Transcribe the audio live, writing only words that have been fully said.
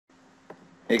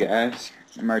Hey guys,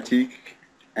 I'm Martik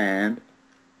and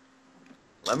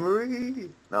Lemery?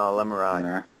 No, Lemery.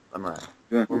 Lemery. Lemery.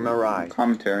 Doing Or Mirai.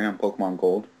 commentary on Pokemon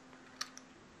Gold.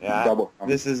 Yeah, Double.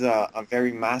 this is a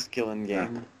very masculine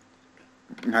game.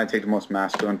 I take the most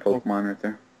masculine Pokemon right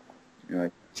there. You're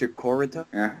like, Chikorita?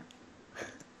 yeah.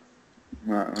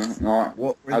 No,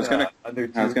 What were I was the other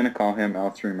two? gonna call him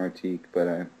L3 Martik,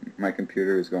 but my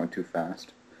computer was going too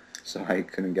fast, so I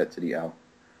couldn't get to the L.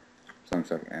 So I'm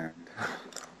sorry. And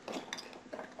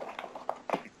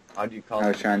How'd you call I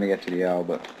was it? trying to get to the L,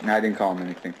 but I didn't call him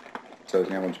anything. So his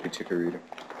name will just be Chikorita.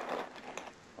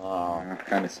 Oh.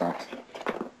 Kind of sucks.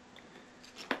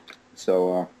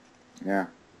 So, yeah.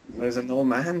 There's an old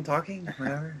man talking?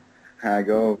 Whatever. I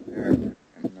go there and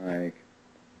like,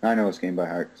 I know this game by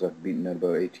heart because I've beaten it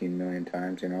about 18 million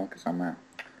times, you know, because I'm a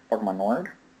Pokemon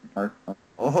Lord.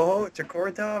 Oh,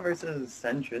 Chikorita versus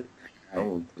Sentret.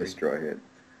 I destroy it.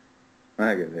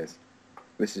 Look at this.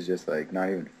 This is just like not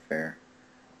even fair.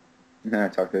 And then I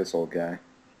talk to this old guy. Is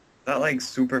that like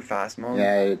super fast mode?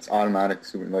 Yeah, it's automatic.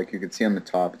 Super, like you can see on the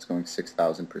top, it's going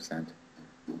 6,000%.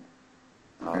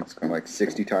 Oh. It's going like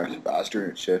 60 times faster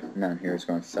and shit. And then here it's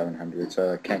going 700,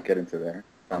 so I can't get into there.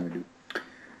 I'm gonna do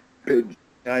Pidge.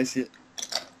 Yeah, I see it.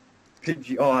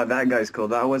 Pidgey. Oh, that guy's cool.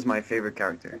 That was my favorite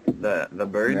character. The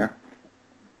bird. Yeah.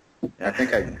 Yeah. I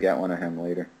think I get one of him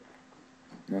later.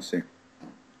 We'll see.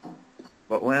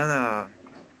 But when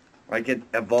like it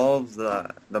evolves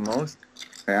the most,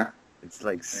 Yeah? it's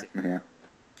like Yeah.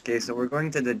 okay. So we're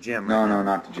going to the gym. No, right no, now.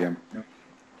 not the gym.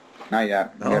 Not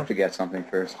yet. No? You have to get something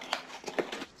first.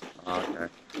 Okay.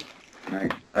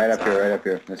 Right up here, right up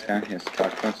here. This guy, he has to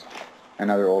talk to us.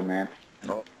 Another old man.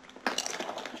 Oh.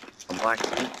 A black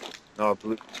dude? No, a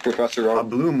blue. It's Professor A Oak.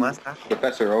 blue mustache.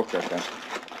 Professor Oak, right there.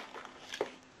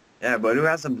 Yeah, but who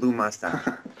has a blue mustache?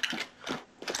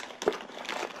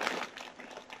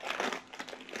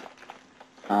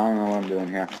 I don't know what I'm doing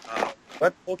here.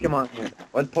 What Pokemon?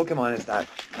 What Pokemon is that?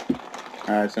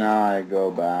 Alright, so now I go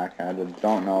back. I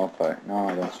don't know if I... No,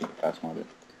 I don't super fast mode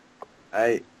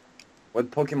it.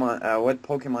 What Pokemon? What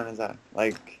Pokemon is that?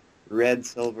 Like red,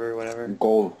 silver, whatever.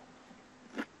 Gold.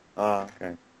 Oh,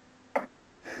 okay.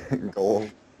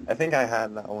 Gold. I think I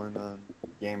had that one on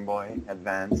Game Boy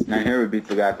Advance. Now here we beat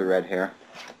the guy with the red hair.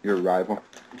 Your rival.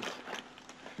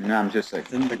 And now I'm just like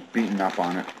beating up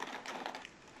on it.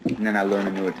 And then I learn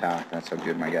a new attack. That's how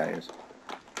good my guy is.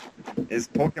 Is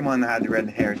Pokemon that had red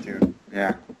hair too?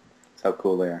 Yeah. That's how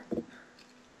cool they are.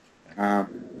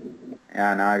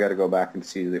 Yeah, now I gotta go back and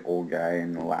see the old guy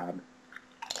in the lab.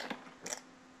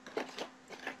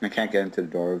 I can't get into the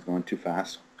door. It was going too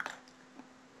fast.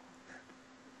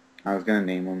 I was gonna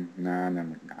name him. Nah, never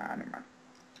mind.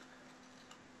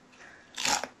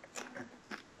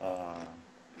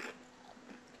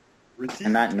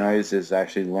 And that noise is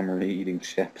actually Lemery eating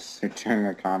chips during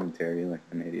a commentary like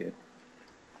an idiot.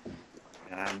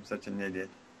 Yeah, I'm such an idiot.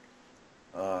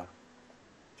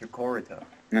 Chikorita. And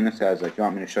then this guy's like, you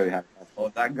want me to show you how to... Oh,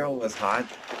 that girl was hot.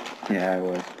 Yeah, it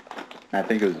was. I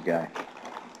think it was a guy.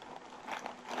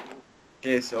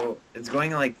 Okay, so it's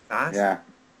going like fast? Yeah.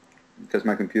 Because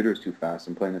my computer is too fast.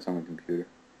 I'm playing this on my computer.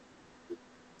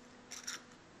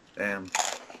 Damn.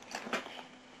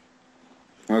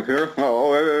 Look here.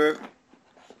 Oh,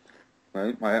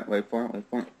 wait for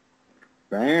it.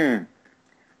 Bang!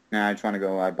 Now I just want to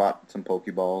go, I bought some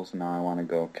Pokeballs, and now I want to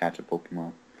go catch a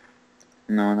Pokemon.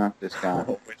 No, not this guy.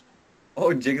 Oh,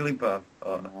 Jigglypuff.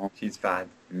 Oh, No. she's fat.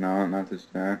 No, not this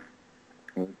guy.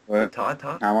 What?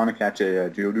 Tata? I want to catch a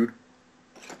Geodude.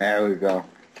 There we go.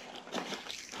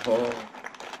 Oh,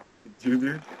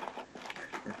 Geodude?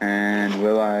 And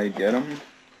will I get him?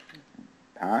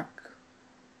 Pack?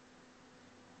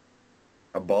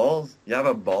 A balls? You have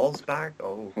a balls pack?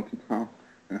 Oh. Pokemon.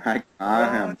 I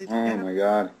got him. did you Oh get him? my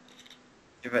god.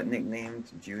 Give it nickname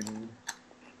to Geodude.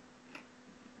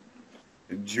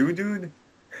 Geodude?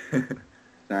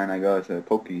 Then I go to the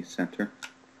Poke Center.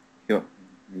 He'll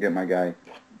get my guy.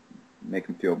 Make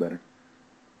him feel better.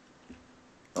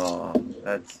 Oh,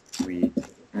 that's sweet.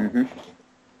 Mm-hmm.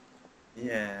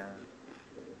 Yeah.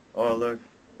 Oh,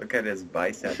 look at his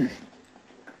bicep.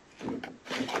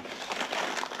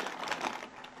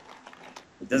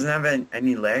 It doesn't have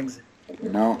any legs?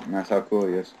 No, that's how cool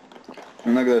he is.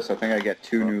 And look at this, I think I get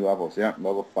 2 new levels. Yep,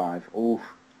 level 5. Oof.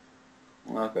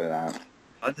 Look at that.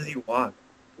 How does he walk?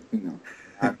 You know.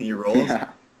 He rolls? Yeah.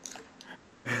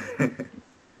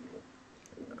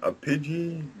 A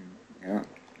Pidgey? Yeah.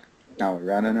 Now we're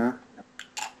running now.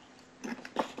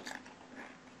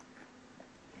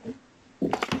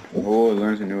 Oh, it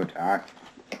learns a new attack.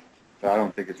 But I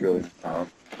don't think it's really an attack.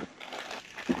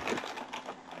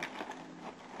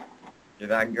 You're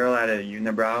that girl at a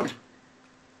unibrow?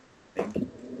 I think.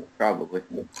 Probably.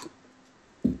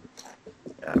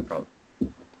 Yeah, probably.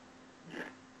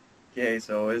 Okay,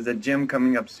 so is the gym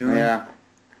coming up soon? Yeah,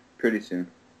 pretty soon.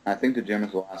 I think the gym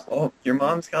is the last. Oh, your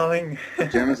mom's calling? The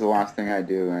gym is the last thing I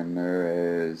do, and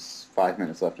there is 5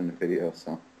 minutes left in the video,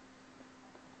 so.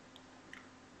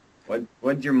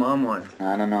 What'd your mom want?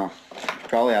 I don't know. She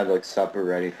probably had like supper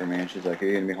ready for me, and she's like, "Are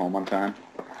you gonna be home on time?"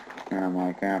 And I'm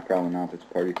like, "Yeah, probably not. It's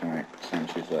party tonight."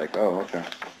 And she's like, "Oh, okay."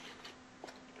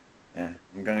 Yeah,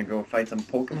 I'm gonna go fight some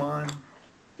Pokemon.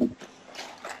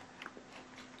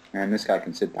 And this guy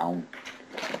can sit down.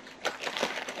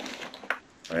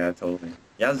 Oh yeah, totally.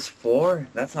 Yeah, there's 4?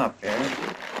 That's not fair.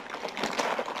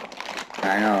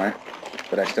 I know, right?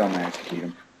 But I still managed to beat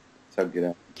him. So good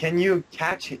at. Can you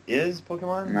catch his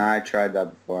Pokemon? Nah, I tried that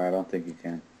before. I don't think you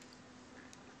can.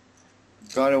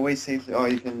 Got away safely. Oh,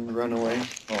 you can run away.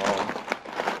 Oh.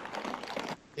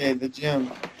 Okay, the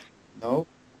gym. Nope.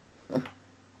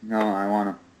 No, I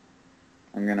wanna.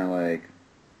 I'm gonna like.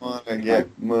 Wanna get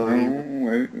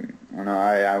money. Oh no,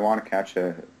 I want to catch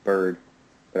a bird,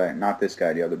 but not this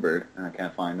guy, the other bird, and I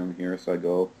can't find him here, so I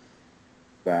go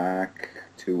back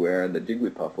to where the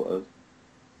Jigglypuff was,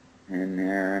 and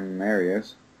there he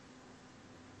is.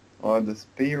 Oh, the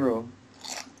Spearow.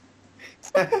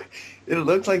 It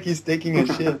looks like he's taking a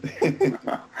shit.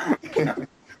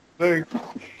 Look.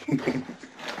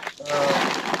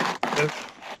 Just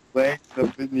legs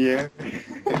up in the air.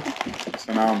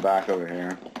 So now I'm back over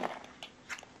here,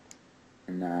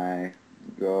 and I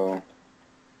go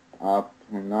up,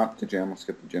 well, not the gym, I'll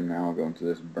skip the gym now, I'll go into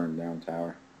this burned down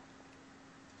tower.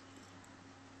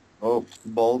 Oh,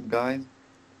 bald guy.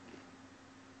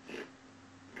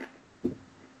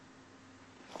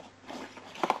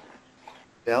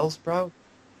 Bellsprout?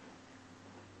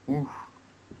 Oof.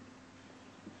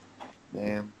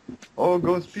 Damn. Oh,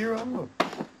 go Spearow.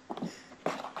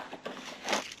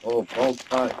 Oh, bald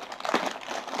spot.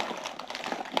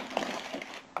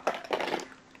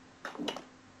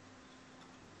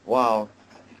 Wow.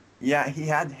 Yeah, he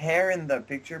had hair in the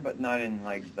picture, but not in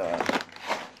like the.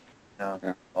 No.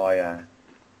 Yeah. Oh yeah.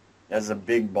 He has a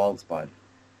big bald spot.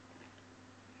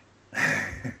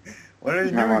 What are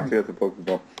you I want doing? to get the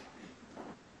Pokeball.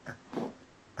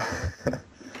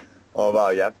 Oh wow,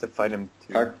 you have to fight him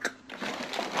too. Tuck.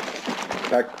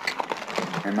 Tuck.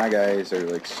 And my guys are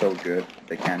like so good,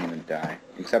 they can't even die.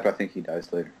 Except I think he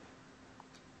dies later.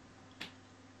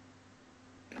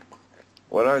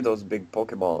 What are those big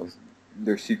Pokeballs?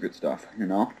 They're secret stuff, you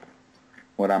know?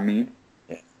 What I mean?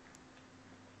 Yeah.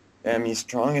 Damn, he's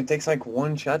strong. It takes like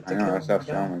one shot to I know, kill that's how him.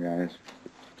 strong my guys.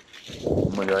 Oh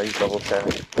my god, he's level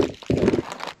 7.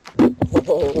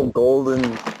 Oh,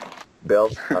 golden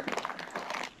belt.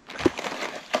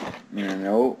 You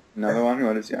know, another one,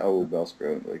 what is he? Oh,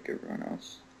 Bellsprout, like everyone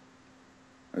else.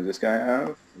 What does this guy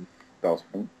have?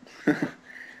 Bellsprout.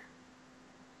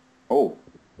 Oh.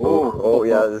 Oh,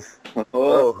 yeah. This,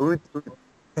 Oh. who?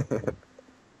 That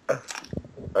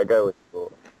guy was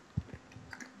cool.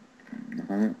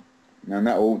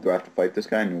 No, do I have to fight this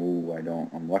guy? No, I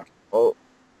don't. I'm lucky. Oh,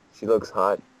 she looks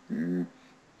hot. Mm.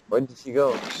 Where did she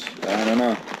go? I don't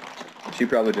know. She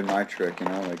probably did my trick, you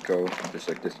know, like go just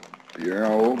like this. You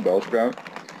know, Bellsprout.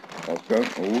 Bellsprout.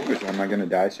 Oh, am I gonna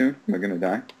die soon? Am I gonna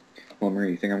die?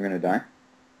 Lemery, you think I'm gonna die?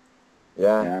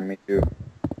 Yeah. Yeah, me too.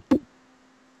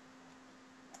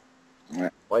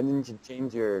 Why didn't you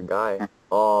change your guy?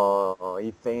 Oh,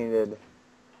 he fainted.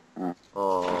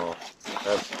 Oh,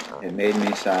 that's... It made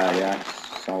me sad, yeah.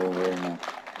 So very much.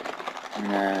 And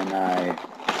then I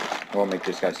will make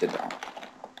this guy sit down.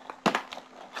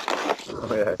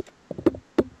 Oh, yeah.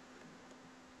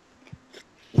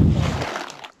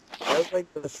 That's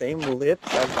like the same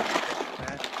lips as...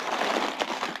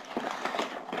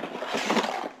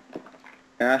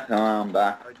 Yeah, I'm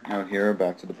back out here,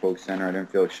 back to the Poke Center. I didn't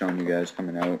feel like showing you guys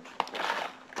coming out.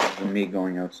 And me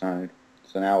going outside.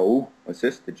 So now, ooh, what's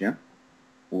this? The gym?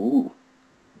 Ooh.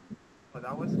 Oh,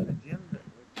 that wasn't a gym?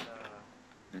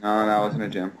 No, that wasn't a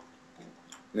gym.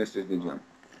 This is the gym.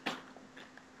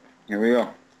 Here we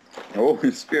go. Oh,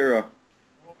 Spearow.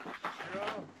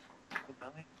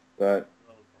 But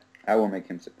I will make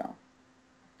him sit down.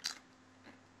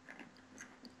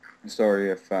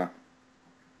 Sorry if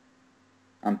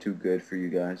I'm too good for you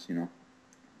guys, you know.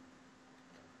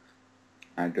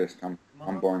 I'm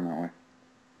born that way.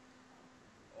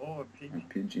 Oh, a pig. I'm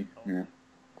PG, yeah.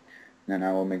 Then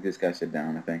I will make this guy sit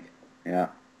down, I think. Yeah.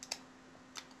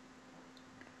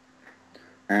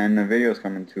 And the video's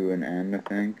coming to an end, I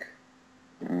think.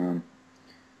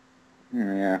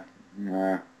 Yeah.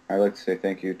 I'd like to say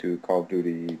thank you to Call of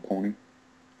Duty Pony,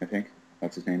 I think.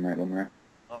 That's his name, right, Lemery?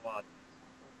 Oh, wow.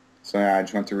 So yeah, I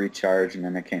just went to recharge and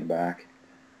then I came back.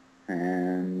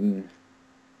 And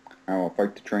I will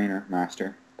fight the trainer,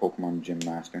 master, Pokemon Gym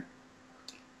Master.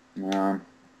 Wow,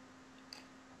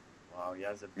 he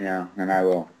has a big... Yeah, and I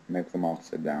will make them all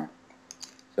sit down.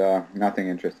 So nothing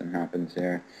interesting happens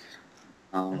here.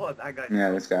 Oh, that guy.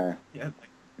 Yeah, this guy. Yeah.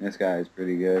 This guy is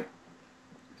pretty good.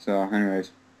 So,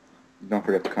 anyways, don't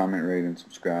forget to comment, rate, and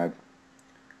subscribe.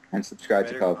 And subscribe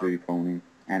to Call of Duty Pony.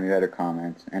 And leave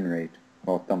comments and rate.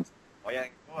 Well, thumbs. Oh yeah,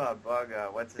 Bug,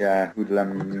 what's his Yeah, name? who'd let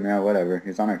him, yeah, whatever.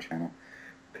 He's on our channel.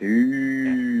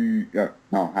 Peace.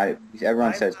 No,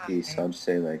 everyone says peace, so I'll just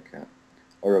say like,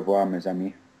 au revoir, mes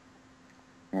amis.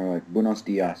 Or like, buenos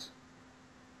dias.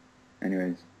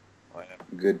 Anyways,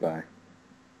 goodbye.